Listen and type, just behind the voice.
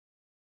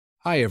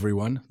Hi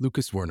everyone,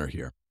 Lucas Zwirner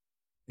here.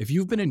 If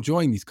you've been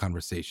enjoying these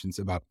conversations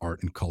about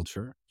art and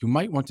culture, you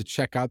might want to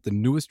check out the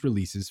newest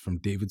releases from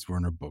David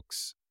Zwirner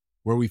Books,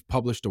 where we've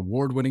published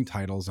award-winning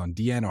titles on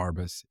Diane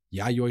Arbus,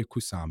 Yayoi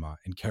Kusama,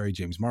 and Carrie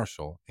James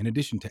Marshall, in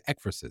addition to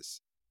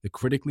Ekphrasis, the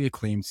critically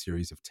acclaimed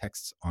series of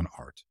texts on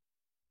art.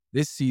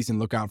 This season,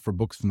 look out for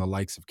books from the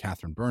likes of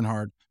Catherine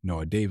Bernhard,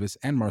 Noah Davis,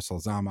 and Marcel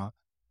Zama,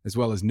 as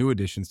well as new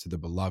additions to the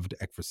beloved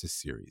Ekphrasis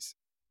series.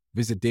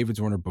 Visit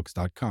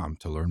davidzwirnerbooks.com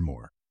to learn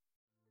more.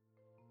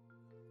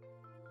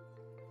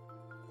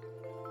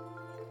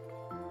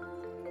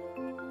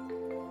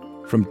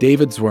 From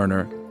David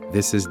Zwirner,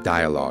 this is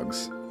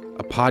Dialogues,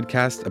 a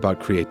podcast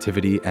about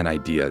creativity and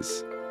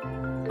ideas.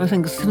 I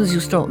think as soon as you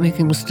start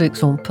making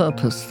mistakes on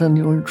purpose, then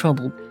you're in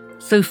trouble.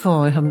 So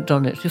far, I haven't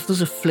done it. If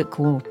there's a flick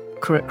or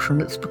correction,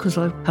 it's because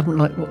I haven't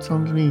liked what's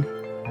underneath.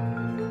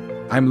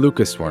 I'm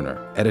Lucas Zwirner,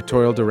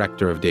 editorial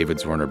director of David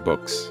Zwirner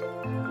Books.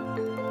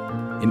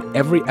 In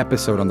every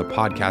episode on the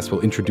podcast,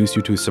 we'll introduce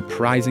you to a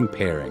surprising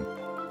pairing.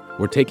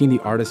 We're taking the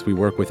artists we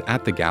work with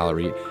at the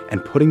gallery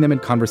and putting them in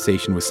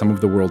conversation with some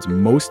of the world's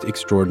most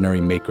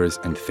extraordinary makers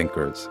and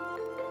thinkers.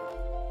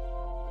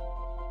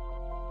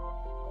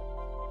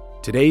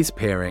 Today's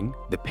pairing,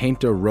 the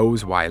painter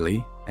Rose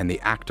Wylie and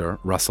the actor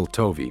Russell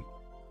Tovey.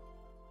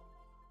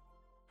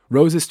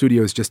 Rose's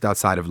studio is just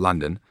outside of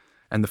London,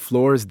 and the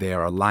floors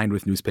there are lined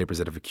with newspapers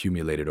that have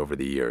accumulated over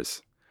the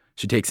years.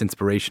 She takes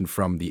inspiration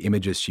from the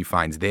images she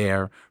finds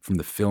there, from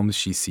the films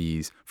she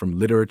sees, from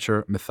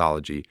literature,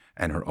 mythology,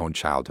 and her own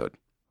childhood.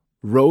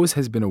 Rose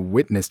has been a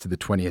witness to the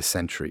 20th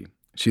century.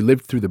 She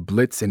lived through the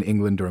Blitz in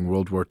England during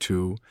World War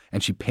II,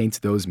 and she paints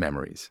those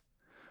memories.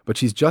 But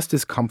she's just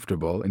as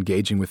comfortable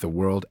engaging with the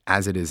world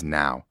as it is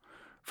now,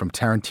 from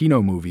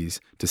Tarantino movies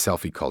to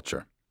selfie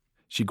culture.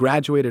 She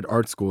graduated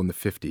art school in the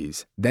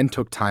 50s, then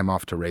took time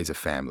off to raise a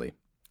family.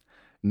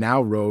 Now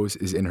Rose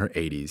is in her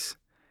 80s,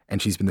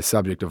 and she's been the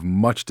subject of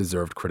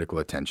much-deserved critical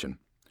attention,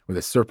 with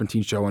a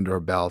Serpentine show under her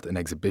belt, an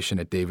exhibition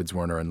at David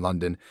Zwirner in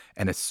London,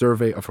 and a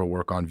survey of her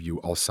work on view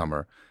all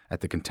summer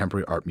at the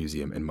Contemporary Art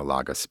Museum in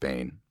Málaga,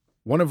 Spain.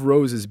 One of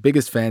Rose's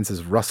biggest fans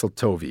is Russell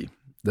Tovey.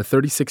 The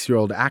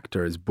 36-year-old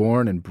actor is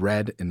born and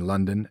bred in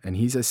London, and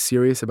he's as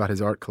serious about his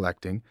art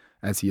collecting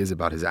as he is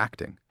about his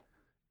acting.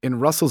 In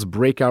Russell's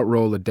breakout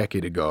role a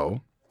decade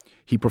ago,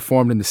 he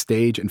performed in the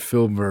stage and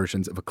film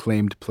versions of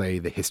acclaimed play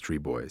The History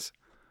Boys.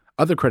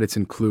 Other credits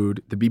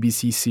include the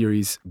BBC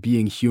series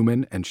Being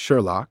Human and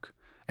Sherlock,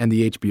 and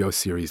the HBO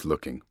series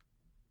Looking.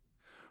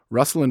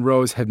 Russell and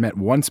Rose had met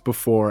once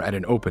before at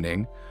an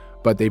opening,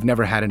 but they've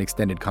never had an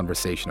extended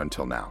conversation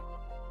until now.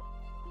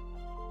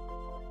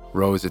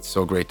 Rose, it's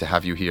so great to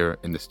have you here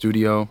in the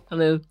studio.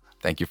 Hello.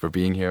 Thank you for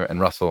being here. And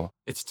Russell.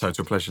 It's a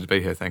total pleasure to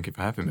be here. Thank you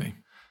for having me.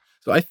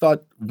 So I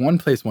thought one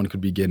place one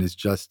could begin is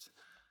just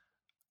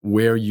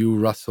where you,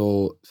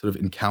 Russell, sort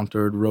of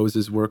encountered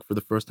Rose's work for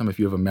the first time, if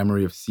you have a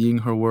memory of seeing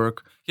her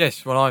work.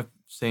 Yes, well, I've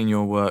seen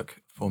your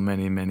work for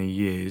many, many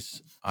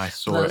years. I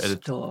saw it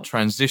at a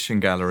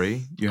transition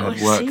gallery. You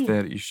had work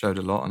there that you showed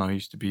a lot, and I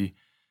used to be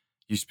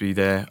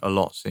there a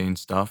lot seeing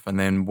stuff. And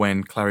then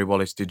when Clary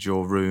Wallace did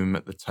your room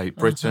at the Tate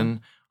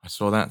Britain, I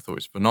saw that, thought it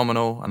was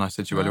phenomenal. And I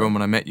said to you earlier on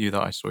when I met you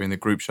that I saw you in the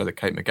group show that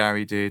Kate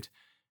McGarry did,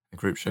 the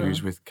group show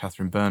was with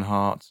Catherine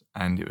Bernhardt,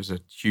 and it was a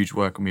huge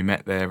work, and we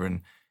met there,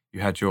 and you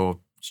had your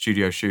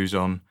studio shoes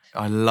on.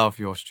 I love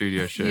your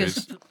studio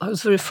shoes. Yes, I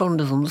was very fond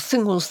of them. The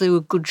thing was, they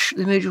were good.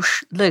 They made your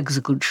legs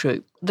a good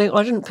shape.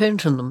 I didn't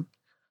paint in them.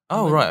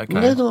 Oh, right, okay.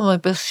 They're my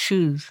best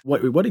shoes.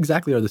 What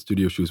exactly are the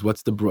studio shoes?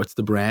 What's the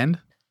brand?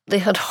 They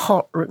had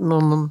hot written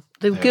on them.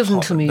 They were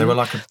given to me. They were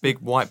like a big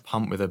white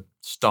pump with a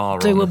star on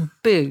them. They were them.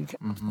 big.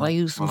 Mm-hmm. I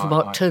used them for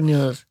about 10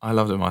 years. I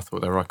loved them. I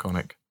thought they were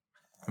iconic.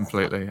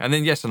 Completely. And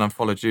then, yes, and I've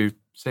followed you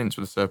since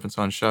with the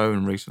Serpentine show,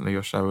 and recently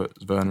your show at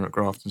Zwirner at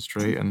Grafton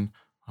Street, and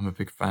I'm a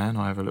big fan.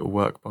 I have a little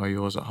work by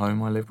yours at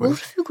home I live with. What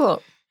have you got?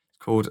 It's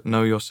called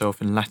Know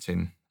Yourself in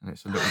Latin, and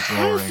it's a little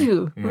drawing. Have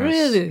you? Yes,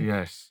 really?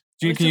 Yes.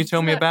 Can you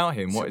tell me about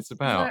him, what it's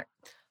about?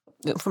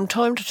 From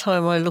time to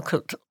time I look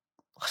at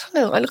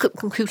the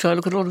computer, I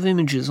look at a lot of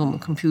images on the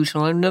computer,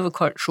 and I'm never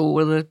quite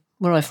sure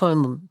where I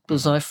find them,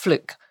 because I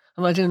flick,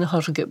 and I don't know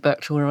how to get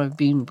back to where I've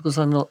been, because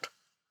I'm not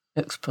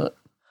expert.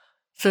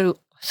 So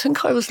I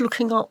think I was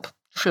looking up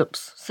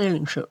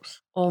sailing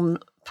ships, on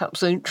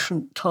perhaps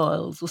ancient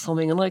tiles or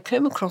something, and I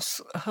came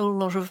across a whole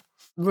lot of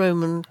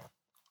Roman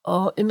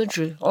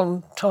imagery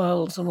on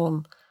tiles and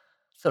on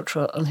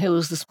etc. And here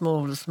was this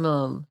marvellous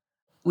man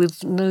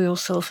with Know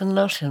Yourself in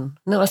Latin.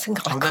 No, I think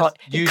I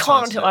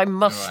can't. I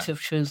must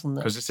have chosen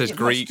that. Because it says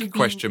Greek,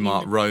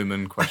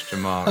 Roman, ?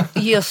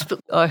 Yes, but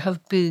I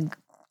have big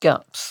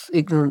gaps,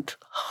 ignorant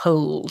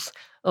holes,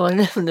 and I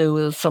never know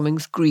whether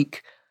something's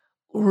Greek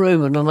or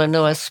Roman, and I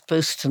know I'm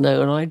supposed to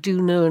know, and I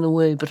do know in a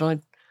way, but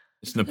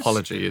it's an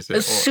apology, is it?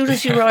 As soon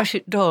as you write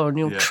it down,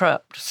 you're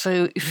trapped.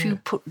 So if you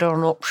put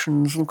down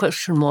options and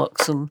question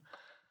marks and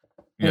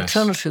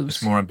alternatives...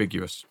 It's more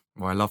ambiguous.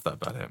 Well, I love that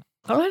about it.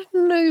 I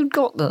didn't know you'd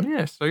got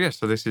that.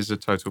 So this is a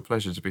total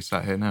pleasure to be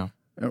sat here now.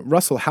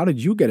 Russell, how did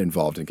you get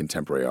involved in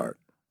contemporary art?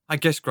 I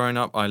guess growing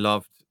up, I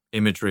loved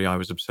imagery. I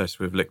was obsessed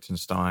with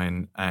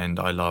Liechtenstein, and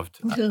I loved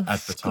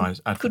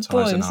advertising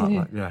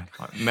art.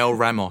 Like Mel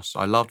Ramos.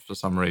 I loved for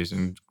some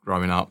reason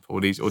growing up all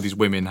these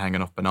women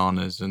hanging off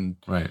bananas and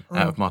out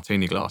of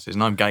martini glasses.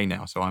 And I'm gay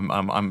now, so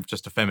I'm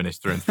just a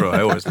feminist through and through.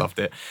 I always loved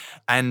it,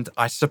 and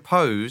I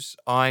suppose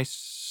I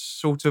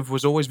sort of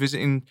was always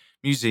visiting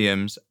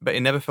museums, but it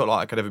never felt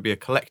like I could ever be a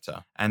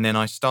collector. And then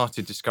I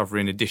started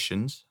discovering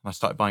editions. I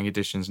started buying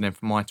editions, and then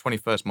for my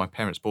 21st, my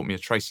parents bought me a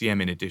Tracy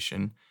Emin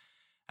edition.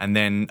 And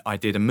then I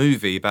did a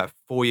movie about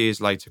 4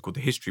 years later called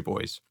The History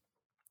Boys.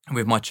 And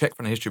with my check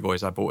from The History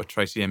Boys, I bought a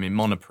Tracy Emin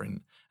monoprint.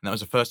 And that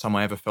was the first time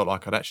I ever felt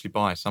like I'd actually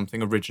buy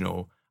something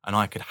original and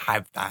I could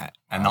have that.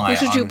 And What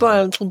did you buy,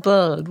 a little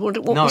bird? What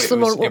was the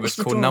drawing? It was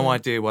called No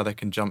Idea Why They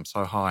Can Jump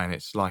So High. And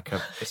it's like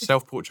a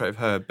self-portrait of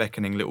her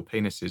beckoning little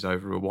penises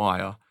over a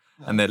wire.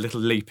 And they're little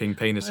leaping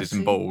penises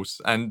and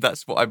balls. And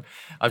that's what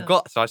I've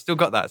got. So I still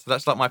got that. So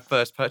that's like my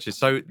first purchase.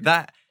 So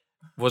that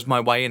was my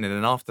way in.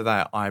 And after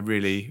that,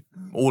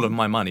 all of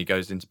my money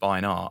goes into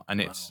buying art.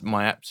 And it's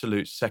my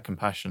absolute second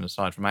passion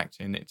aside from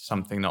acting. It's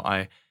something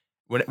that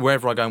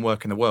wherever I go and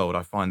work in the world,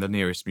 I find the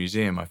nearest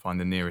museum, I find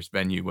the nearest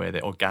venue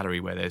or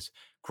gallery where there's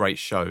great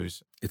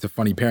shows. It's a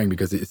funny pairing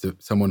because it's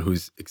someone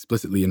who's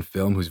explicitly in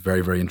film, who's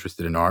very, very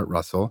interested in art,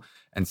 Russell,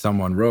 and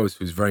someone, Rose,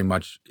 who's very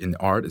much in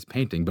art, is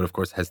painting, but of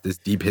course has this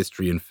deep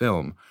history in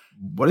film.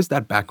 What is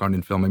that background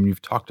in film? I mean,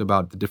 you've talked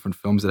about the different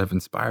films that have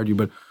inspired you,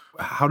 but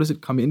how does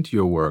it come into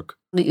your work?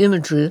 The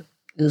imagery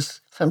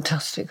is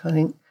fantastic, I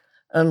think,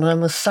 and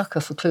I'm a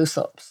sucker for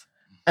close-ups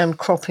and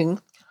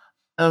cropping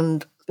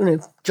and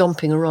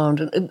jumping around,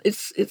 and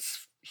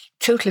it's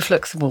totally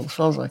flexible as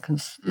far as I can.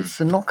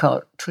 It's a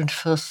knockout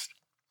 21st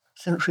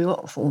century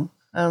art form,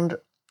 and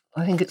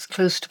I think it's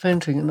close to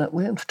painting in that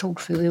way, and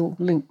photography, they all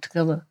link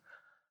together.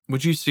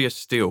 Would you see a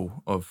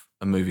still of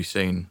a movie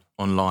scene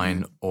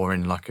online or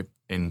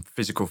in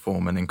physical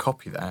form and then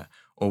copy that,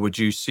 or would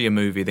you see a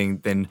movie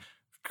then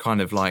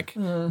kind of like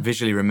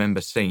visually remember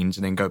scenes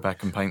and then go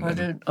back and paint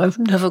them? I've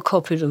never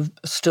copied a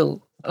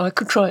still. I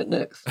could try it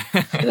next.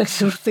 Next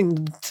sort of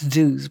thing to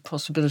do is a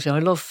possibility. I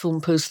love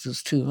film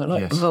posters too. I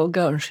like the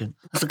vulgarity.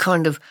 There's a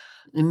kind of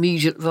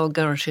immediate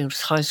vulgarity and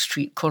high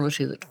street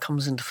quality that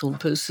comes into film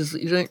posters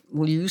that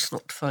you used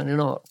not to find in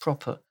art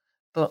proper.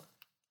 But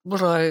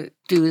what I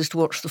do is to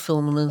watch the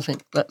film and then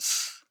think,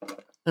 that's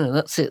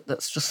it.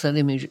 That's just that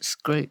image. It's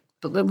great.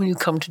 But then when you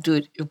come to do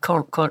it, you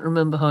can't quite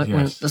remember how it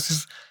went.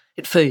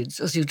 It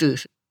fades as you do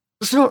it.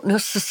 There's not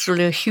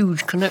necessarily a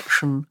huge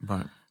connection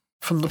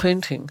from the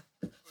painting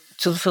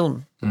to the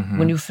film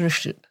when you've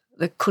finished it.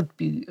 There could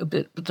be a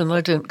bit, but then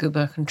I don't go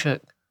back and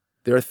check.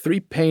 There are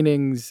 3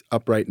 paintings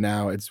up right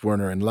now at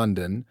Zwirner in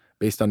London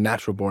based on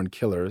natural-born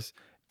killers.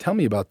 Tell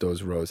me about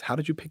those, Rose. How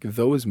did you pick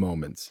those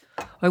moments?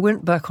 I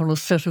went back on a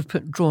set of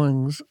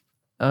drawings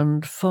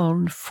and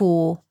found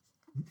 4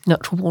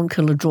 natural-born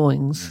killer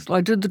drawings.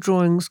 I did the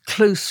drawings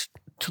close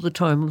to the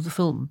time of the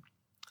film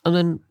and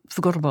then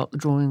forgot about the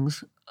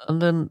drawings.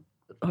 And then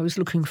I was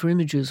looking for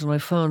images and I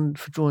found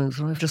for drawings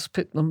and I've just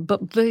picked them.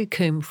 But they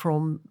came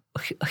from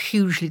a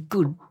hugely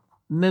good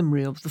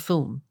memory of the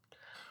film.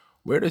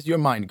 Where does your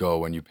mind go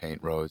when you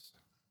paint, Rose?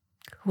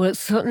 Well, it's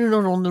certainly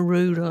not on the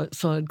road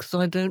outside because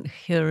I don't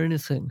hear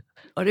anything.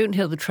 I don't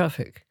hear the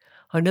traffic.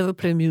 I never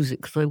play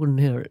music because I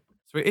wouldn't hear it.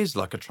 So it is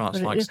like a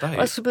trance-like state.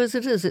 I suppose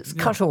it is. It's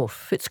cut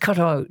off. It's cut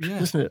out,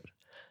 isn't it?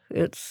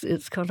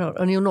 It's cut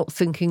out. And you're not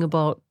thinking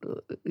about,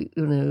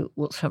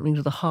 what's happening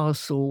to the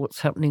house or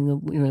what's happening,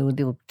 when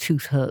your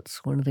tooth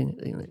hurts or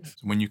anything.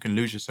 When you can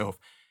lose yourself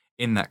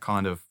in that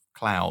kind of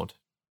cloud,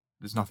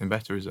 there's nothing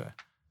better, is there?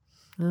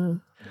 No.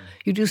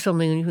 You do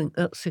something and you think,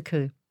 that's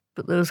okay.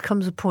 But there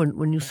comes a point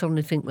when you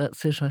suddenly think,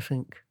 that's it, I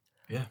think.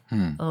 Yeah.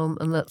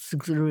 And that's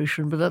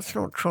exhilaration, but that's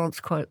not trance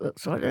quite.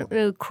 I don't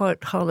know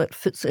quite how that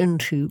fits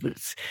into, but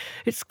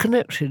it's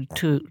connected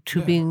to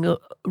being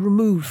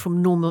removed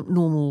from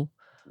normal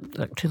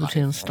activity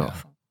and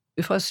stuff.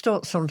 If I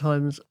start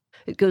sometimes,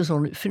 it goes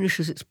on, it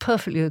finishes, it's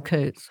perfectly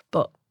okay,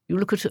 but you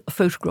look at a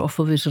photograph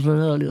of it at an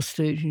earlier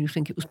stage and you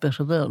think it was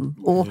better then.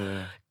 Or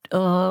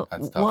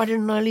why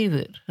didn't I leave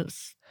it?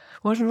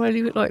 Why didn't I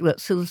leave it like that?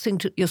 So the thing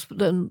but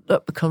then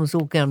that becomes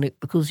organic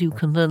because you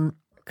can then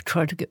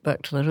try to get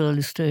back to that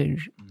early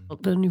stage.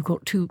 But then you've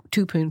got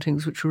two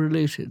paintings which are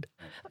related.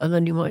 And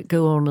then you might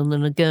go on and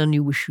then again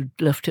you wish you'd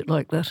left it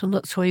like that. And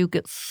that's why you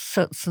get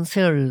sets and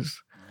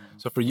series.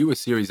 So for you, a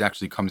series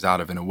actually comes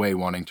out of, in a way,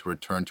 wanting to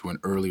return to an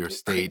earlier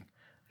state.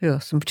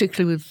 Yes, and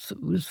particularly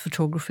with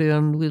photography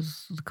and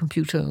with the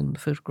computer and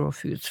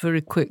photography. It's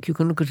very quick. You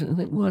can look at it and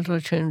think, why did I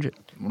change it?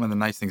 One of the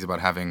nice things about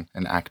having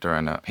an actor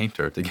and a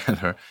painter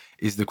together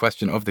is the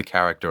question of the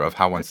character, of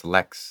how one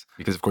selects.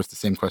 Because, of course, the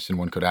same question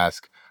one could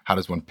ask, how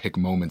does one pick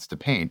moments to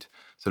paint?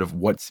 Sort of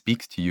what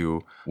speaks to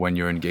you when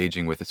you're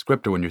engaging with a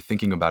script or when you're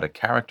thinking about a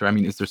character? I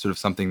mean, is there sort of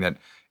something that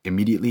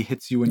immediately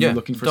hits you when you're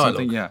looking for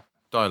something? Yeah.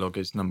 Dialogue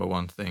is number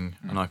one thing,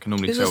 and I can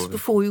normally tell. Is this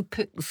before you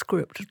pick the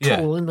script at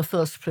all in the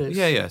first place?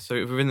 Yeah.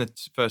 So within the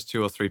first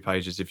 2 or 3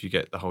 pages, if you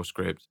get the whole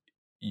script,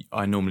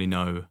 I normally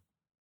know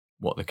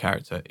what the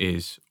character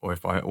is, or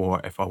if I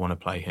want to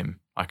play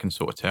him. I can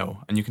sort of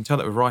tell. And you can tell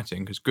that with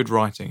writing, because good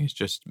writing is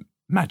just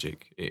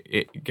magic.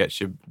 It gets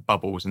your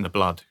bubbles in the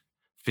blood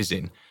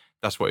fizzing.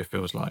 That's what it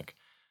feels like.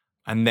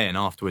 And then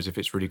afterwards, if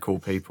it's really cool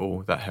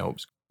people, that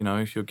helps. You know,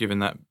 if you're given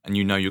that and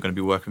you know you're going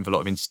to be working with a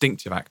lot of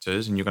instinctive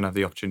actors and you're going to have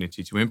the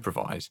opportunity to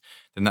improvise,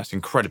 then that's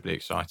incredibly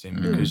exciting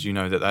because you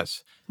know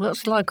that's...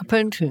 That's like a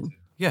painting.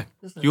 Yeah,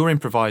 you're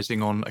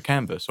improvising on a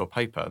canvas or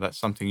paper. That's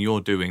something you're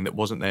doing that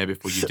wasn't there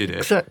before you did it.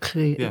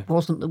 Exactly. Yeah. It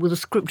wasn't. With a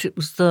script, it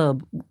was there.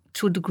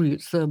 To a degree,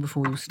 it's there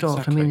before you start.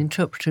 Exactly. I mean,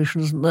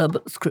 interpretation isn't there,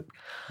 but the script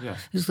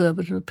is there.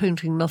 But in a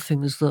painting,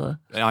 nothing is there.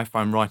 I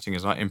find writing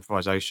is like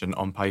improvisation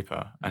on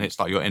paper, and it's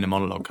like your inner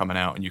monologue coming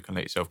out and you can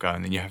let yourself go,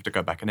 and then you have to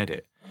go back and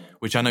edit,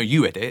 which I know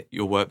you edit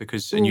your work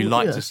because, and you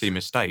like to see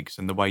mistakes,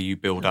 and the way you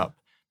build up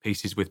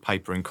pieces with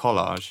paper and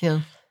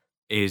collage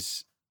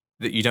is...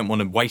 that you don't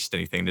want to waste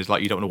anything. There's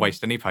like, you don't want to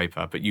waste any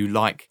paper, but you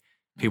like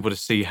people to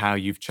see how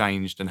you've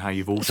changed and how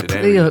you've altered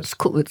areas. Yeah, it's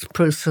cool. It's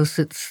process.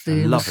 It's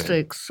the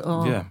mistakes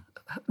are,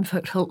 in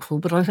fact, helpful.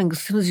 But I think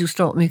as soon as you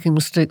start making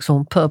mistakes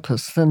on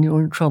purpose, then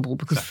you're in trouble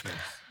because,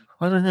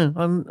 I don't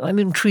know, I'm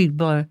intrigued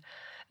by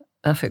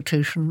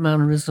affectation,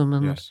 mannerism,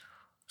 and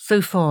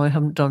so far I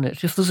haven't done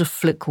it. If there's a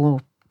flick or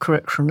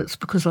correction, it's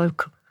because I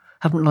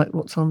haven't liked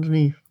what's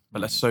underneath.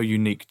 But that's so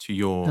unique to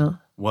your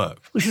work.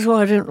 Which is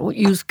why I don't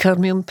use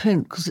cadmium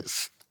paint,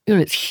 because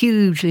it's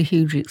hugely,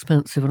 hugely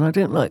expensive, and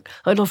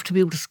I'd love to be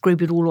able to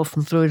scrape it all off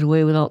and throw it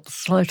away without the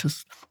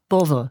slightest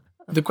bother.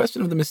 The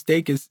question of the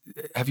mistake is,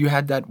 have you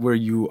had that where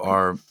you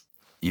are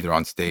either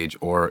on stage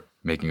or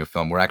making a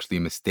film where actually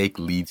a mistake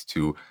leads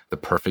to the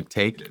perfect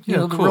take?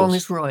 Yeah, the wrong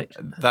is right.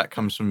 That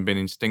comes from being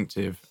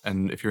instinctive,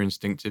 and if you're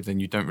instinctive, then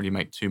you don't really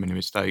make too many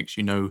mistakes.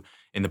 You know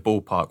in the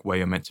ballpark where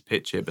you're meant to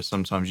pitch it, but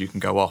sometimes you can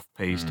go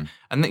off-piste.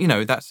 And, you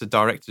know, that's the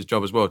director's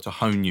job as well, to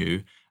hone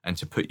you and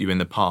to put you in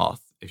the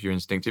path if you're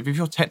instinctive. If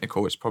you're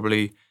technical, it's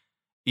probably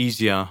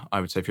easier, I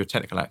would say, if you're a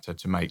technical actor,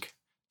 to make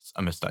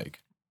a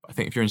mistake. I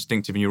think if you're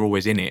instinctive and you're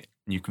always in it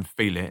and you can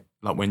feel it,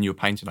 like when you're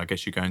painting, I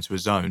guess you go into a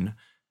zone,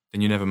 then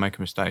you never make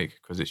a mistake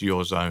because it's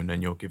your zone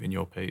and you're giving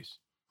your piece.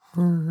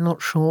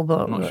 Not sure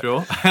about that. Not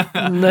sure?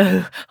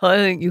 No, I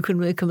think you can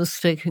make a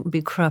mistake and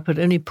be crap at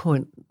any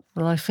point.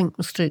 But I think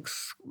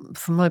mistakes,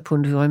 from my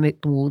point of view, I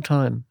make them all the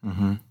time.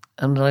 Mm-hmm.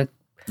 And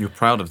you're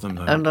proud of them,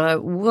 though. And I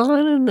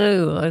don't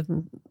know.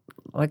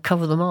 I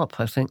cover them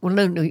up, I think. Well,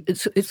 no,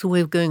 it's a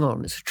way of going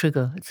on. It's a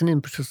trigger. It's an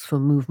impetus for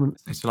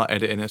movement. It's like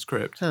editing a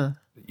script. Yeah.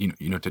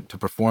 You know, to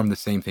perform the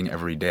same thing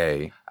every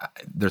day,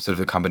 there's sort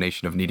of a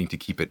combination of needing to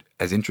keep it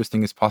as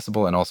interesting as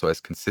possible and also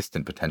as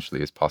consistent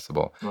potentially as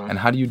possible. Right. And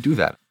how do you do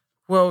that?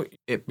 Well,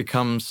 it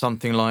becomes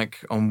something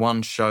like on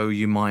one show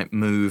you might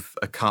move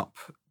a cup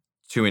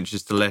 2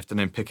 inches to the left and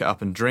then pick it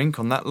up and drink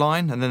on that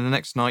line. And then the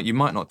next night you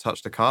might not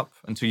touch the cup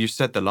until you've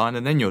said the line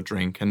and then you'll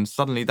drink. And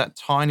suddenly that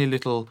tiny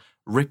little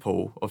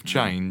ripple of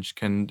change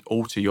can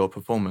alter your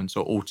performance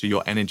or alter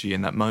your energy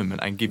in that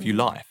moment and give you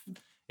life.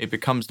 It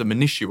becomes the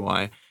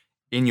minutiae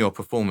in your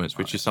performance,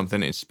 which is something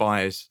that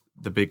inspires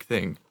the big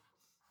thing.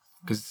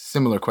 Because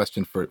similar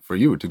question for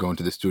you to go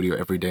into the studio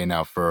every day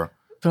now for...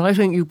 But I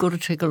think you've got to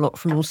take a lot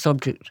from your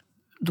subject.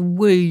 The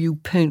way you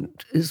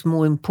paint is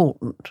more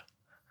important.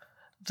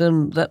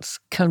 Then that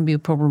can be a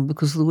problem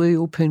because the way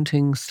your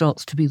painting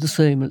starts to be the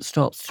same, it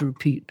starts to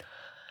repeat,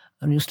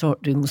 and you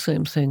start doing the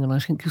same thing, and I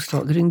think you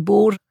start getting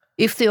bored.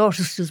 If the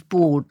artist is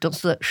bored,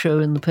 does that show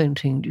in the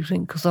painting, do you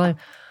think? Because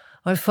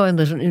I find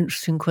that an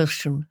interesting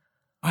question.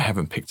 I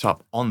haven't picked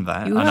up on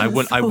that, and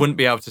I wouldn't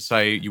be able to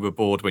say you were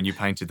bored when you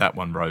painted that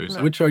one, Rose.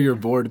 No. Which are your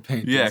bored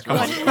paintings? Yeah, come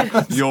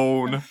on.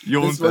 Yawn.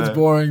 This one's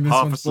boring. This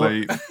half one's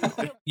asleep.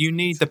 You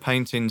need the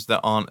paintings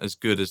that aren't as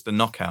good as the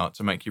knockout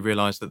to make you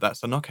realise that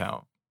that's a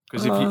knockout.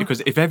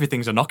 Because if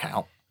everything's a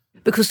knockout,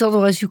 because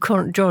otherwise you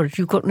can't judge.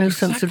 You've got no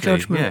sense of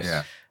judgment.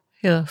 Yes.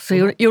 Yeah.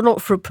 So you're not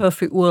for a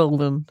perfect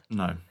world, then.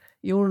 No.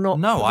 You're not.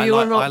 No,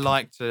 I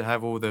like to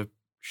have all the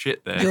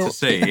shit there to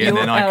see, and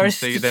then I can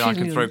see. Then I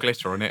can throw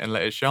glitter on it and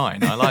let it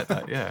shine. I like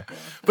that. Yeah.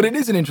 But it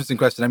is an interesting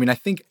question. I mean, I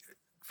think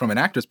from an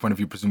actor's point of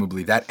view,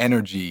 presumably that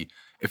energy.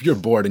 If you're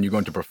bored and you go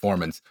into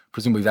performance,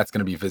 presumably that's going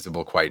to be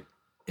visible quite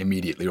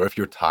immediately, or if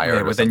you're tired.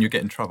 Yeah, but then you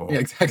get in trouble. Yeah,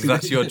 exactly.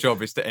 That's your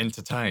job, is to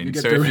entertain.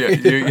 So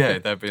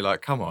if they'll be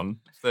like, come on.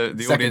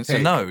 The audience will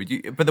know.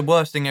 But the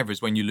worst thing ever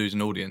is when you lose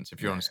an audience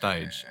if you're on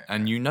stage.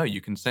 And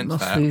you can sense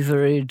that. It must be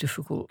very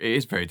difficult. It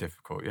is very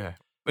difficult, yeah.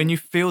 When you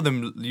feel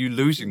you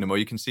losing them, or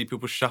you can see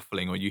people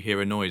shuffling, or you hear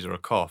a noise or a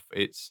cough,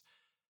 it's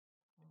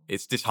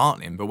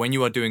disheartening. But when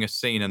you are doing a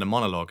scene and a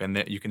monologue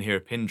and you can hear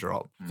a pin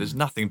drop, there's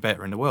nothing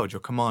better in the world. You're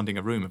commanding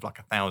a room of like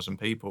 1,000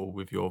 people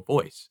with your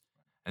voice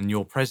and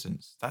your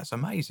presence. That's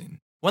amazing.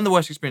 One of the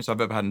worst experiences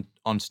I've ever had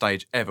on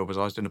stage ever was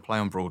I was doing a play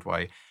on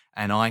Broadway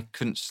and I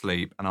couldn't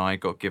sleep and I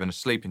got given a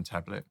sleeping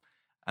tablet,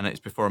 and it's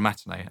before a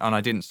matinee, and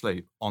I didn't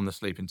sleep on the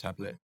sleeping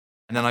tablet.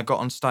 And then I got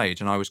on stage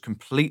and I was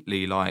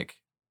completely like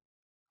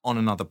on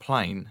another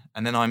plane.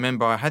 And then I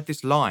remember I had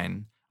this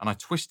line and I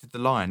twisted the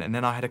line, and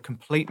then I had a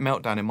complete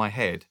meltdown in my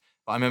head.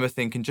 But I remember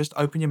thinking, just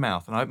open your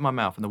mouth. And I opened my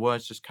mouth and the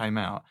words just came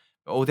out.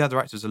 But all the other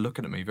actors are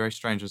looking at me very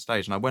strange on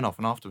stage. And I went off,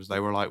 and afterwards they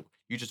were like,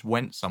 You just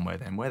went somewhere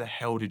then. Where the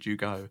hell did you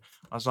go?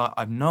 I was like,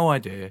 I've no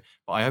idea.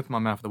 But I opened my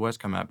mouth, the words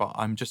come out, but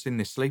I'm just in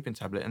this sleeping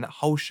tablet. And that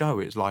whole show,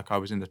 it's like I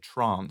was in a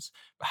trance.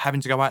 But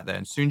having to go out there,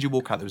 and as soon as you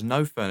walk out, there was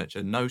no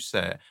furniture, no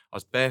set. I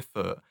was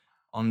barefoot.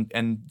 And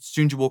as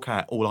soon as you walk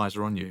out, all eyes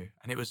are on you.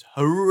 And it was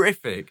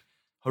horrific.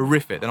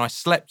 Then I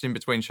slept in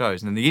between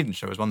shows, and then the Eden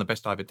show was one of the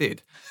best I ever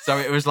did. So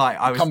it was like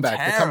I was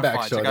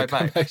terrified to go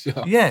back.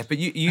 Yeah, but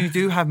you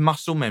do have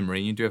muscle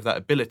memory. You do have that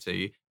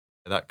ability,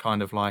 that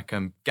kind of like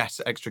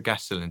extra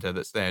gas cylinder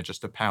that's there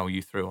just to power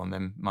you through on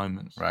them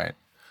moments. Right.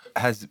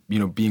 Has,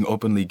 being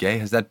openly gay,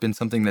 has that been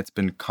something that's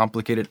been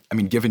complicated? I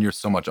mean, given you're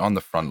so much on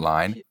the front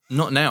line.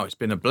 Not now. It's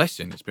been a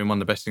blessing. It's been one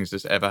of the best things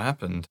that's ever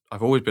happened.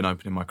 I've always been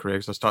open in my career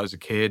because I started as a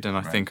kid, and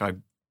I think I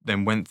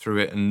then went through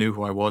it and knew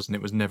who I was, and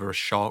it was never a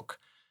shock.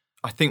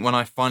 I think when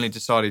I finally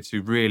decided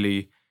to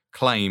really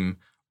claim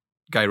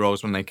gay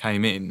roles when they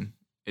came in,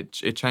 it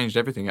changed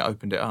everything. It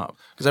opened it up.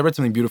 Because I read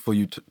something beautiful.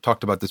 You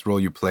talked about this role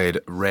you played,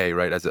 Ray,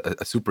 right, as a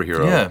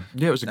superhero.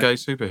 Yeah, it was a gay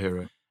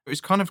superhero. It was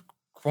kind of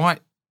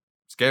quite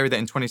scary that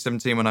in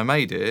 2017 when I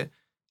made it,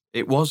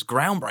 it was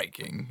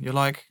groundbreaking. You're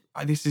like,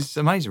 this is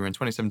amazing. We're in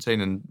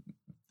 2017 and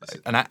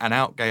an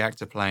out gay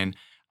actor playing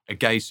a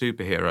gay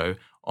superhero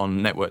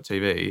on network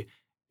TV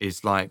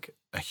is like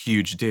a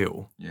huge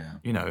deal. Yeah.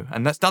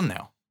 And that's done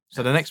now.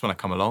 So the next one I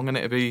come along and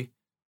it'd be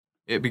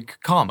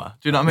calmer.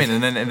 Do you know what I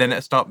mean? And then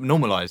it'll start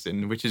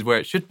normalizing, which is where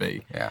it should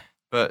be. Yeah.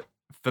 But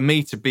for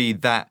me to be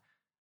that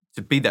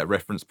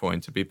reference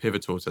point, to be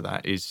pivotal to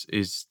that is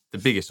the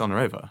biggest honor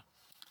ever.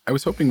 I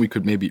was hoping we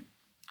could maybe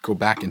go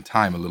back in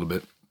time a little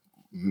bit,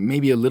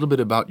 maybe a little bit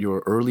about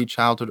your early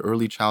childhood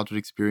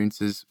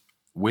experiences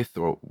with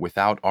or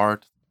without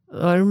art.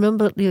 I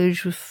remember at the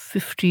age of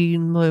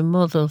 15, my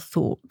mother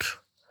thought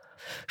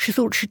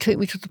she'd take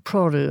me to the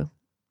Prado.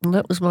 And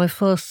that was my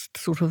first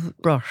sort of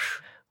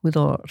brush with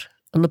art.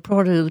 And the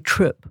Prado, the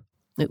trip,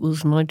 it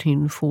was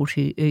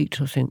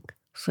 1948, I think.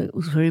 So it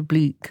was very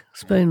bleak.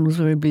 Spain was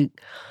very bleak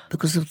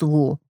because of the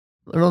war.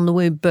 And on the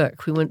way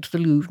back, we went to the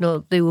Louvre.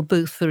 Now, they were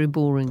both very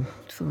boring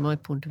from my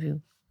point of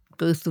view.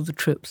 Both of the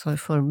trips I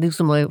found, these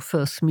are my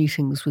first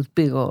meetings with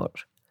big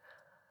art.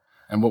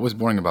 And what was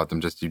boring about them?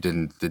 Just they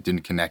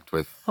didn't connect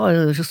with? Oh,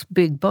 they were just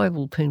big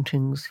Bible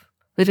paintings.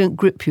 They don't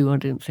grip you, I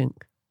don't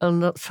think.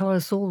 And that's how I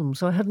saw them.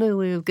 So I had no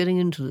way of getting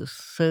into this.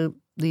 So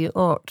the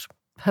art,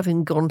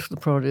 having gone to the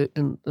project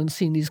and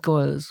seen these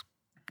Goyas,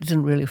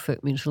 didn't really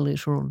affect me until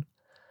later on.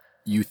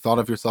 You thought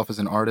of yourself as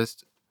an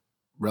artist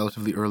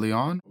relatively early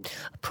on?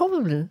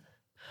 Probably.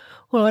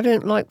 Well, I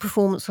don't like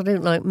performance. I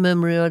don't like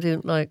memory. I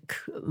don't like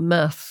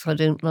maths. So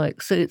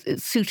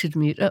it suited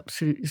me. It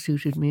absolutely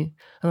suited me.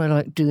 And I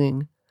like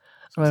doing.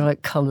 And I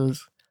like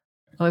colours.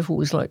 I've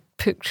always liked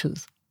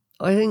pictures.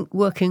 I think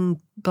working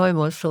by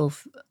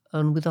myself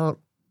and without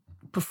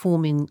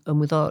performing and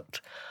without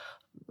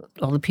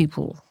other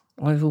people,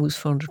 I've always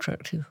found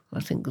attractive. I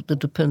think that the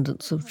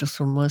dependence of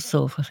just on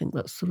myself, I think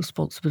that's the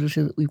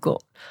responsibility that we've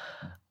got.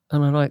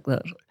 And I like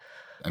that.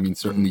 I mean,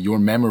 certainly your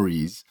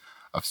memories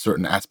of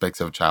certain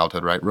aspects of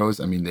childhood, right, Rose?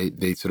 I mean,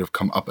 they sort of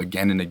come up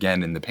again and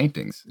again in the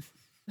paintings.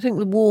 I think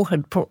the war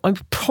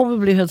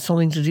probably had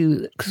something to do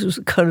with it because it was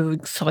a kind of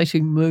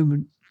exciting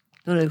moment,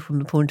 from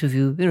the point of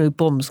view,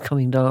 bombs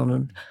coming down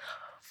and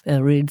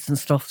air raids and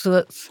stuff. So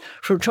that's,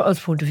 from a child's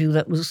point of view,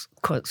 that was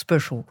quite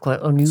special, quite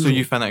unusual. So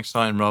you found that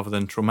exciting rather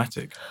than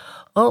traumatic?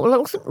 Oh, well, I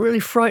wasn't really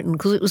frightened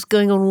because it was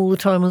going on all the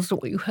time. That's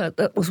not what you had.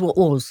 That was what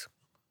was.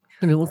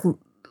 It wasn't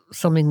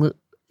something that,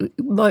 it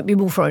might be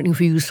more frightening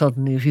for you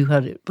suddenly if you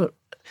had it, but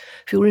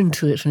if you're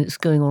into it and it's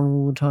going on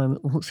all the time,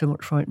 it wasn't so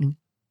much frightening.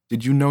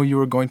 Did you know you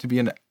were going to be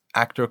an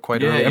actor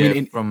quite early? I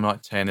mean, from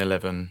like 10,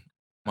 11,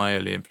 my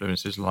early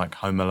influences like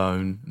Home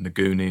Alone, and The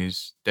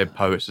Goonies, Dead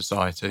Poets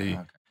Society,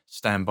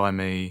 Stand By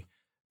Me,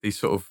 these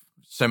sort of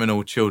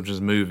seminal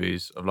children's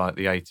movies of like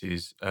the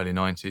 80s, early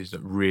 90s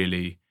that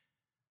really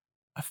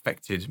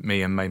affected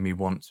me and made me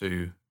want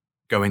to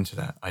go into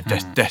that. I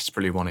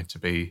desperately wanted to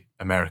be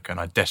American.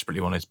 I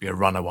desperately wanted to be a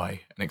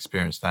runaway and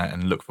experience that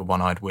and look for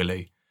One-Eyed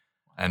Willie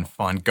and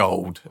find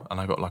gold. And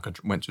I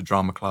got went to a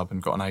drama club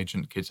and got an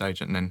agent, kids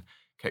agent, and then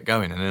kept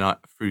going. And then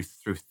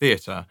through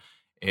theatre,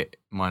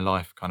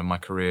 my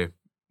career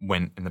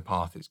went in the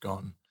path it's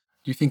gone.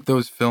 Do you think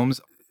those films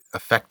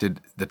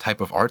affected the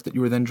type of art that you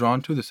were then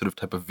drawn to, the sort of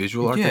type of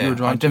visual art that you were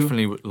drawn to? I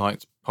definitely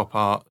liked pop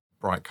art,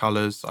 bright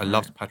colours. I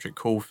loved Patrick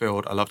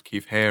Caulfield. I loved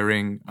Keith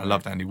Haring. I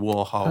loved Andy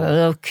Warhol. I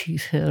love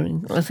Keith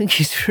Haring. I think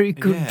he's a very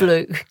good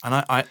bloke.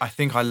 And I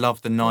think I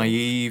love the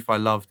naive. I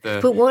love the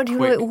But why do you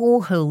like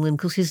Warhol then?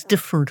 Because he's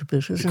different a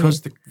bit, isn't he?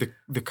 Because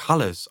the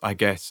colours, I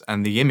guess,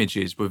 and the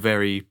images were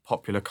very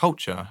popular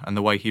culture, and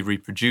the way he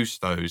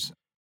reproduced those.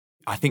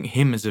 I think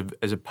him as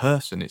a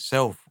person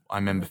itself, I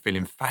remember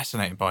feeling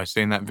fascinated by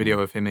seeing that video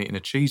of him eating a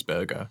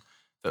cheeseburger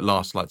that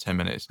lasts like 10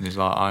 minutes. And he's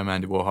like, I'm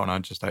Andy Warhol and I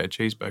just ate a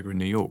cheeseburger in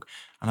New York.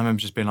 And I remember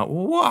just being like,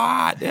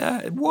 what?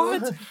 Yeah,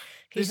 what?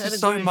 This is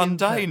so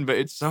mundane, but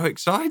it's so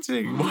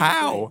exciting.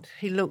 Wow.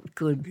 He looked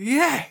good.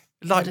 Yeah.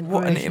 Like,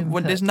 what?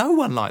 And there's no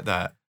one like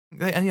that.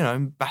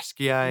 And,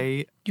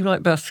 Basquiat. You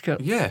like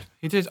Basquiat? Yeah,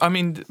 he did. I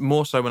mean,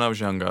 more so when I was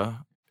younger.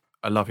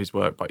 I love his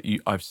work, but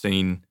I've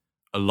seen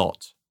a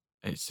lot.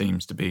 It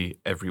seems to be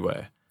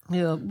everywhere.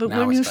 Yeah, but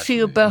Now when you see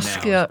a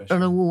especially. Basquiat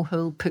and a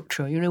Warhol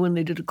picture, you know, when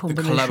they did a The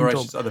combination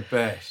collaborations job. are the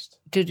best.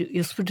 Did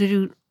you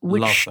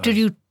Love did those.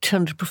 you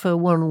tend to prefer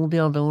one or the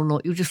other or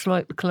not? You just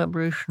like the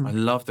collaboration? I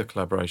love the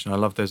collaboration. I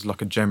love there's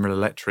like a General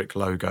Electric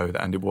logo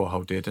that Andy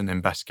Warhol did, and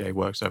then Basquiat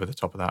works over the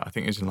top of that. I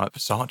think it's in like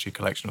Versace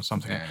collection or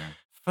something. Yeah.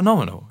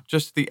 Phenomenal.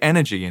 Just the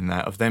energy in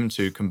that of them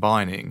two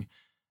combining,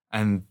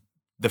 and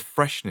the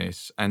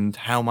freshness, and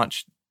how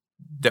much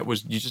that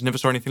was. You just never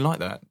saw anything like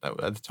that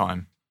at the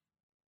time.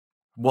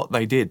 What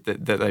they did,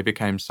 that they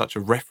became such a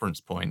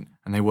reference point,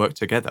 and they worked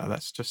together.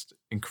 That's just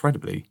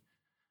incredibly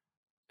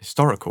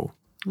historical.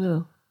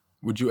 Yeah.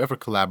 Would you ever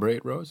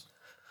collaborate, Rose?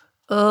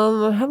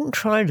 I haven't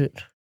tried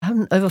it. I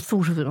haven't ever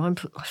thought of it.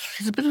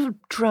 It's a bit of a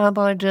drab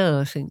idea,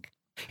 I think.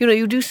 You know,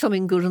 you do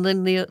something good, and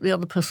then the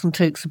other person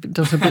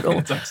does a bit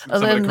off,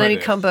 and then you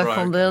come back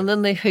on there, and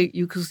then they hate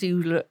you because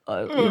you know,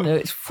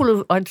 it's full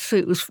of. I'd say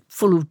it was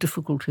full of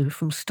difficulty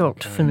from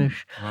start to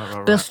finish.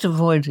 Right. Best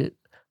avoid it.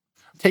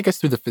 Take us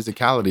through the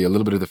physicality, a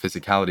little bit of the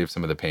physicality of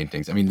some of the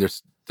paintings. I mean,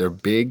 they're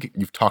big.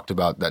 You've talked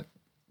about that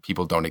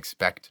people don't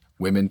expect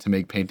women to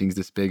make paintings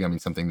this big. I mean,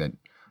 something that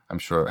I'm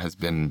sure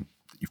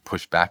you've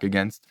pushed back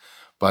against.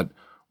 But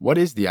what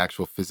is the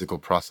actual physical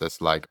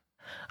process like?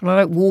 And I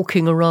like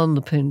walking around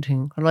the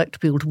painting. I like to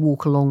be able to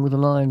walk along with a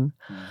line.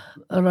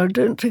 And I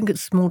don't think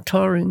it's more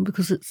tiring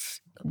because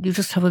you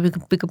just have a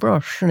bigger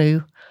brush, you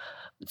know.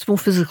 It's more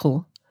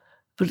physical.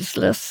 But it's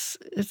less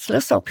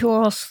up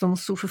your arse than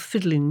sort of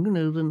fiddling, you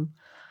know, than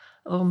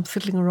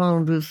fiddling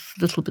around with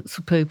little bits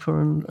of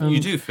paper. And You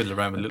do fiddle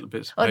around with little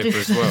bits of paper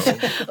as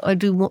well. I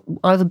do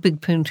either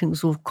big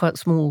paintings or quite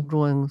small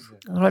drawings.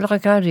 And I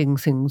like adding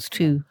things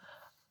too.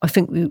 I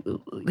think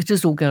it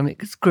is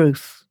organic, it's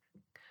growth.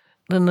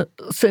 And at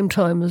the same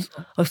time as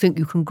I think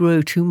you can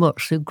grow too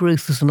much, so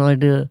growth is an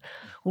idea.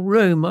 Or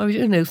Rome,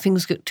 you know,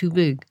 things get too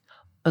big.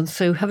 And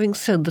so having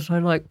said that I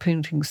like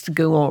paintings to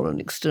go on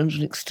and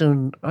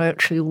extend, I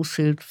actually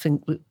also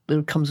think that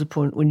there comes a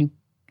point when you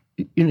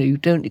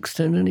don't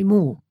extend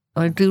anymore.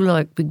 I do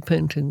like big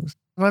paintings.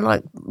 I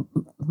like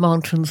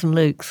mountains and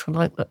lakes. I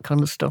like that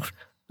kind of stuff.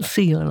 The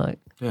sea I like.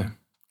 Yeah,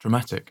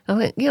 dramatic. I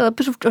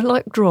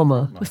like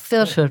drama, with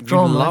theatre,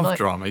 drama. You love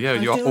drama,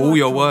 yeah. All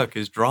your work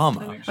is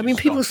drama. I mean,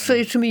 people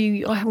say to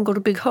me, I haven't got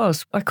a big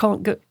house. I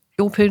can't get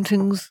your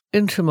paintings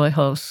into my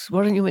house.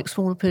 Why don't you make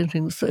smaller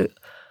paintings? So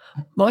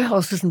my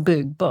house isn't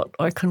big, but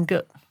I can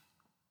get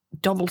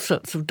double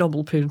sets of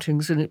double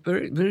paintings in it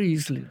very, very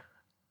easily.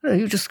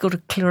 You just got to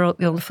clear out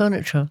the other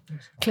furniture,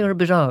 clear a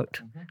bit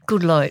out,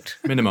 good light.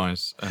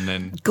 Minimise, and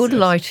then... Good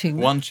lighting.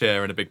 One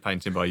chair and a big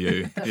painting by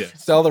you. Yeah.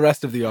 Sell the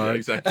rest of the art. Yeah,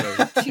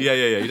 exactly.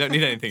 Yeah. You don't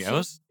need anything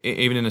else.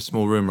 Even in a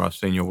small room where I've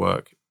seen your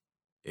work,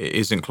 it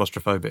isn't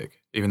claustrophobic,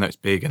 even though it's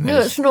big and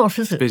no, it's not,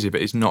 is it? It's busy,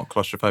 but it's not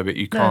claustrophobic.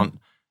 You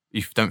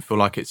don't feel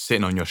like it's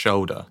sitting on your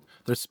shoulder.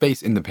 There's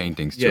space in the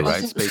paintings too, right?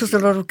 I think there's a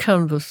lot of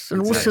canvas,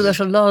 and also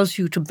that allows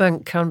you to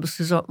bank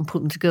canvases up and put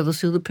them together,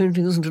 so the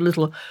painting isn't a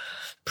little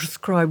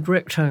prescribed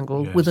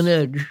rectangle with an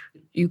edge.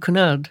 You can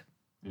add.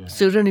 Yeah.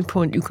 So at any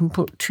point you can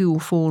put 2 or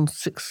 4 and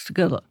 6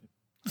 together.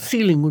 The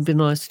ceiling would be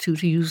nice too,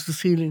 to use the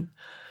ceiling.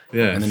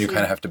 Yeah, and then you kind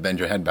of have to bend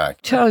your head back.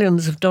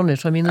 Italians have done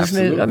it. I mean,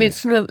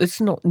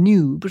 it's not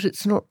new, but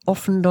it's not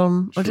often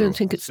done. Sure. I don't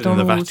think it's done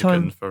all the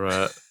time.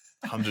 For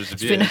hundreds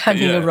of years.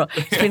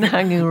 It's been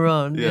hanging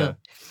around. Yeah.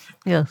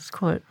 Yes,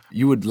 quite.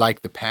 You would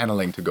like the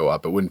paneling to go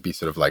up. It wouldn't be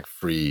sort of like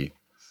free.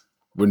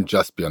 Wouldn't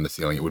just be on the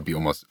ceiling. It would be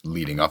almost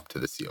leading up to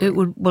the ceiling. It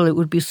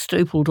would be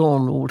stapled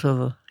on or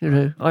whatever. You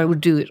know, I would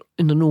do it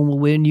in the normal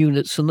way in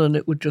units, and then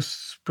it would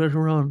just spread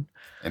around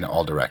in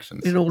all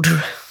directions.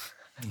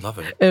 Love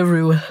it.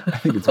 Everywhere. I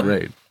think it's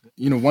great.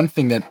 You know, one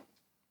thing that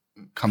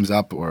comes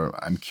up, or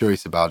I'm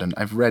curious about, and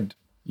I've read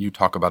you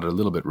talk about it a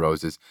little bit,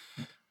 Rose, is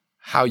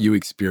how you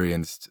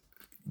experienced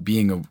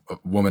being a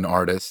woman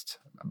artist.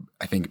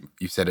 I think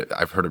you said it.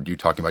 I've heard of you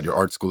talking about your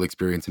art school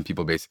experience, and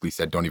people basically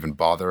said, "Don't even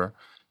bother.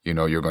 You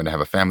know, you're going to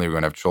have a family, you're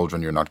going to have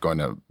children, you're not going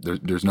to,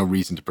 there's no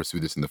reason to pursue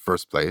this in the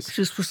first place." Which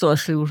is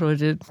precisely what I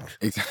did.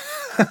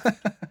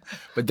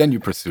 But then you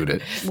pursued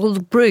it. Well,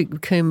 the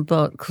break came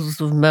about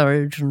because of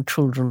marriage and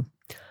children.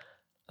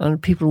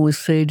 And people always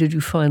say, "Did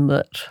you find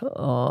that?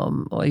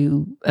 Are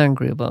you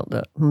angry about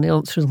that?" And the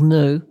answer is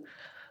no,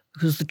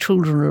 because the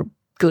children are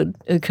good.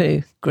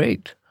 Okay,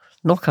 great,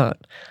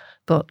 knockout.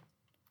 But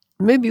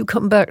maybe you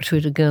come back to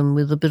it again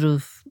with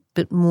a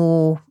bit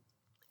more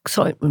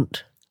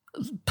excitement,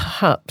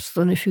 perhaps,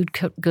 than if you'd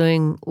kept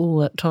going all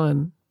that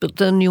time. But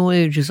then your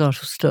age is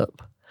out of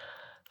step.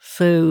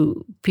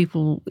 So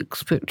people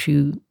expect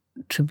you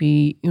to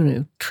be,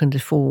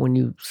 24 when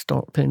you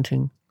start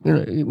painting,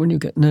 when you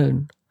get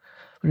known.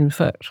 But in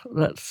fact,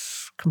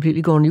 that's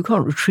completely gone. You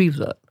can't retrieve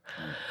that.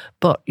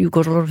 But you've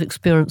got a lot of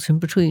experience in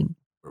between.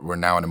 We're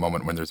now in a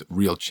moment when there's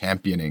real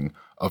championing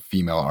of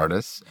female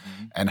artists.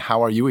 Mm-hmm. And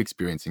how are you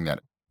experiencing that?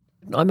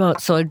 I'm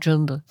outside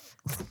gender,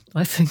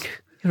 I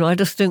think. I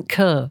just don't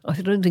care. I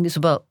don't think it's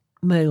about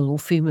male or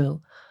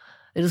female.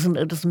 It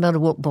doesn't matter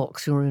what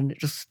box you're in.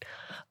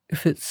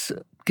 If it's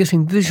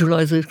getting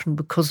visualization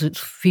because it's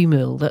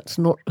female, that's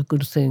not a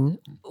good thing,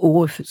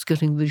 or if it's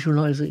getting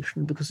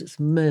visualization because it's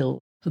male.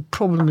 The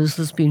problem is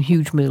there's been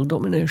huge male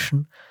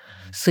domination.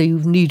 So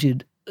you've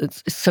needed,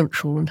 it's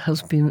essential and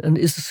has been and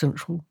is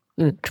essential,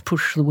 to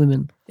push the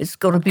women. It's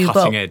got to be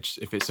cutting edge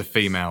if it's a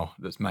female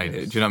that's made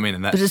it. Do you know what I mean?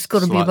 And that's but it's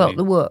got to be about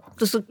the work.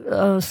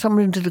 There's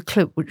someone did a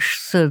clip which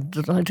said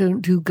that I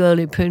don't do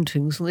girly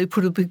paintings, and they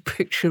put a big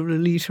picture of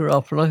Lolita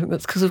up, and I think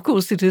that's because, of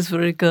course, it is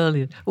very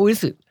girly. Or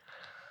is it?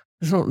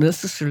 It's not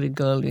necessarily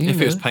girly. If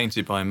it was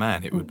painted by a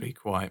man, it would be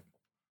quite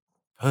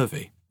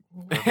pervy.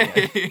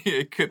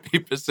 It could be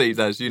perceived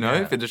as,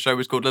 if the show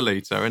was called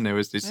Lolita and there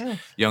was this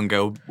young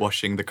girl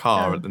washing the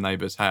car at the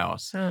neighbour's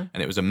house and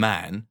it was a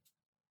man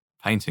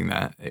painting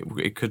that,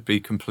 it could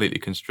be completely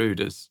construed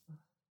as,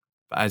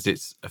 but as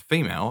it's a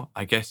female,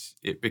 I guess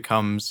it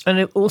becomes... And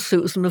it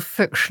also was an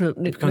affectionate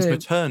nickname. It becomes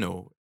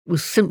maternal. It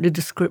was simply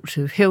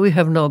descriptive. Here we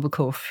have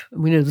Nabokov,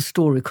 and we know the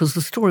story, because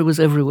the story was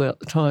everywhere at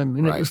the time.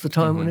 It was the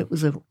time when it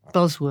was a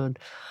buzzword.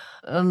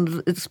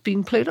 And it's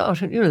being played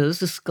out. And, there's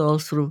this girl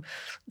sort of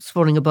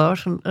swanning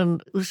about,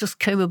 and it just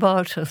came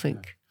about, I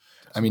think.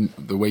 I mean,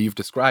 the way you've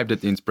described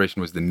it, the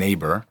inspiration was the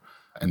neighbour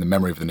and the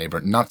memory of the neighbour,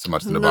 not so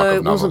much the Nabokov novel. No,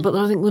 it wasn't, but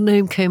I think the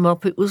name came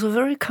up. It was a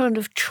very kind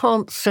of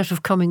chance set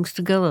of comings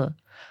together.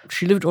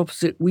 She lived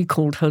opposite. We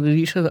called her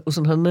Lolita. That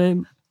wasn't her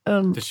name.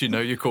 Did she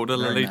know you called her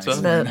Lolita?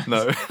 Nice.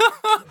 No.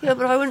 Yeah,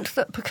 but I went to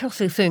that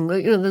Picasso thing.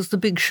 There's the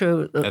big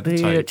show at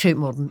the Tate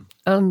Modern.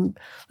 And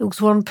there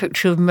was one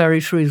picture of Mary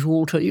Therese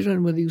Walter. You don't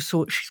know whether you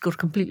saw it. She's got a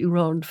completely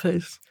round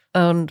face.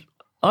 And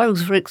I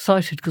was very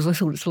excited because I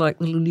thought it's like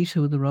the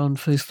Lolita with the round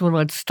face, the one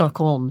I'd stuck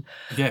on.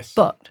 Yes.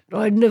 But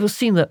I'd never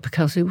seen that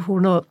Picasso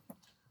before. Now,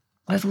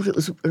 I thought it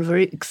was a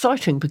very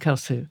exciting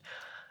Picasso.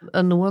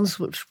 And the ones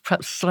which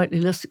perhaps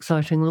slightly less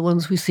exciting are the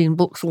ones we see in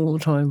books all the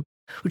time,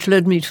 which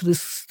led me to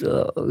this,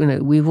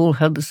 we've all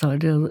had this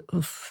idea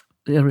of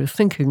the area of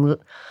thinking that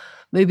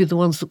maybe the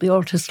ones that the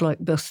artists like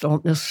best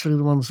aren't necessarily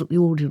the ones that the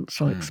audience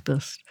likes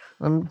best.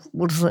 And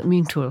what does that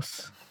mean to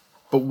us?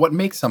 But what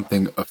makes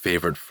something a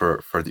favourite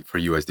for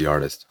you as the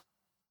artist?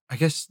 I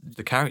guess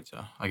the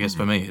character,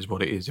 for me, is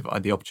what it is. If I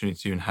had the opportunity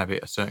to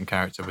inhabit a certain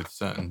character with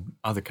certain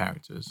other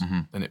characters,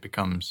 then it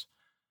becomes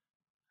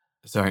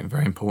something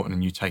very important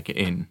and you take it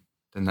in,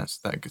 then that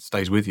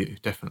stays with you,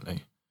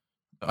 definitely.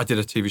 I did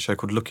a TV show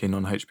called Looking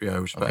on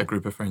HBO, which is about a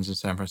group of friends in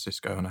San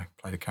Francisco, and I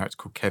played a character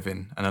called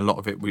Kevin. And a lot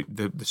of it,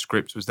 the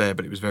script was there,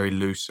 but it was very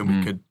loose, and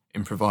we could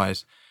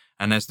improvise.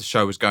 And as the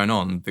show was going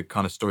on, the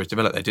kind of stories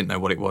developed. They didn't know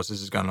what it was.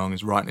 This is going along,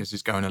 his writing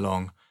is going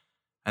along.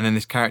 And then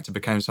this character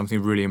became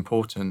something really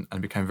important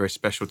and became very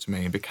special to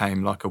me. It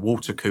became like a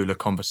water cooler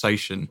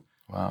conversation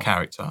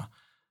character.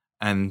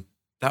 And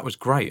that was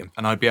great.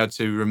 And I'd be able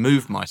to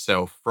remove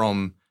myself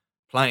from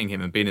playing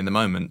him and being in the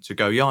moment to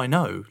go, yeah, I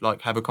know,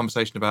 like have a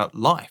conversation about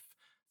life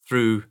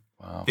through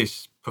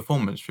this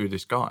performance, through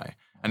this guy.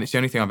 And it's the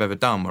only thing I've ever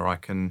done where I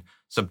can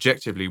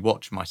subjectively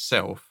watch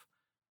myself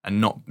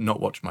and not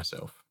watch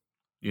myself.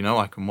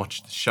 I can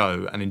watch the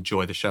show and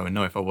enjoy the show and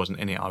know if I wasn't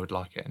in it, I would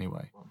like it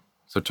anyway.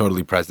 So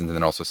totally present and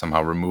then also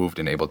somehow removed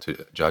and able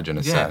to judge and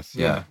assess.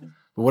 Yeah.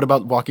 But what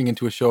about walking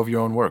into a show of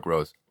your own work,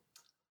 Rose?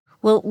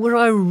 Well, where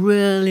I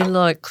really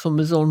like them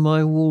is on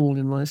my wall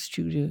in my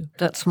studio.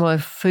 That's my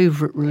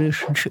favourite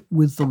relationship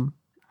with them.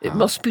 It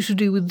must be to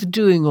do with the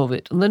doing of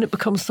it, and then it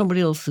becomes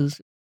somebody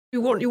else's. You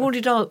want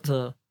it out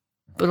there,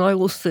 but I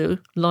also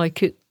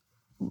like it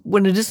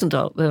when it isn't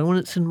out there, when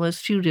it's in my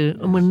studio,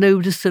 and when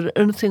nobody said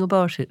anything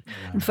about it.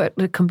 In fact,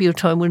 there can be a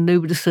time when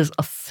nobody says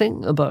a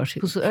thing about it.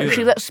 Because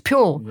actually, that's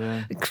pure.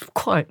 Yeah. It's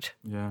quite.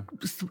 Yeah.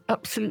 It's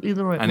absolutely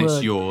the right word. And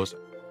it's yours.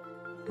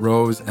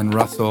 Rose and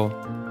Russell,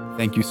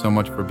 thank you so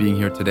much for being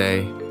here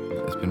today.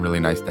 It's been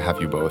really nice to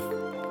have you both.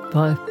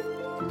 Bye.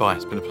 Bye.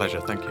 It's been a pleasure.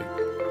 Thank you.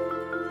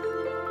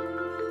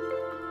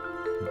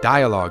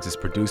 Dialogues is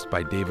produced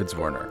by David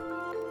Zwirner.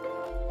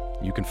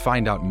 You can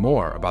find out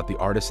more about the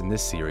artists in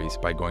this series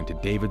by going to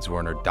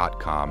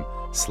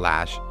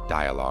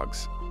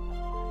davidzwirner.com/dialogues.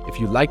 If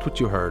you liked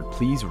what you heard,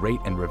 please rate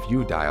and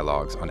review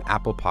Dialogues on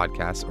Apple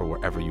Podcasts or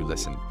wherever you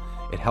listen.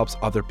 It helps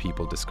other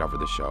people discover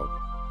the show.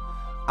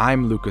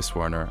 I'm Lucas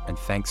Zwirner, and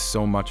thanks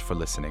so much for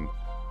listening.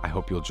 I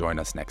hope you'll join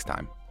us next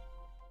time.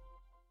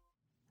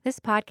 This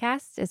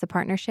podcast is a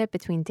partnership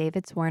between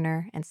David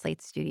Zwirner and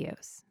Slate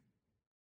Studios.